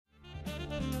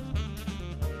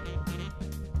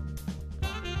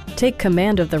Take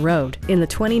command of the road in the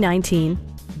 2019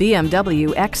 BMW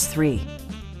X3.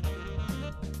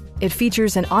 It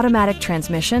features an automatic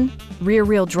transmission,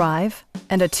 rear-wheel drive,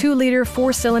 and a 2-liter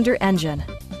 4-cylinder engine.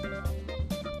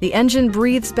 The engine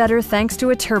breathes better thanks to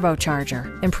a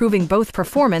turbocharger, improving both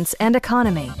performance and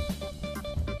economy.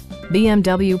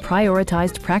 BMW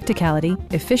prioritized practicality,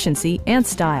 efficiency, and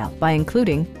style by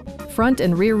including front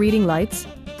and rear reading lights,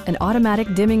 an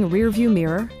automatic dimming rear-view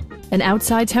mirror, an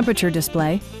outside temperature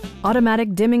display,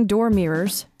 automatic dimming door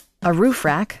mirrors, a roof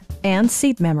rack, and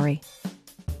seat memory.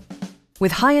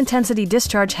 With high-intensity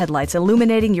discharge headlights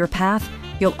illuminating your path,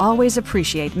 you'll always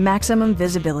appreciate maximum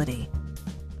visibility.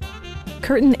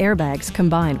 Curtain airbags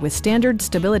combined with standard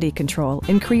stability control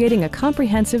in creating a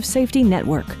comprehensive safety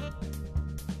network.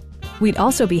 We'd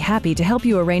also be happy to help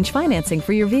you arrange financing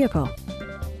for your vehicle.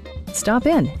 Stop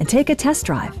in and take a test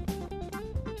drive.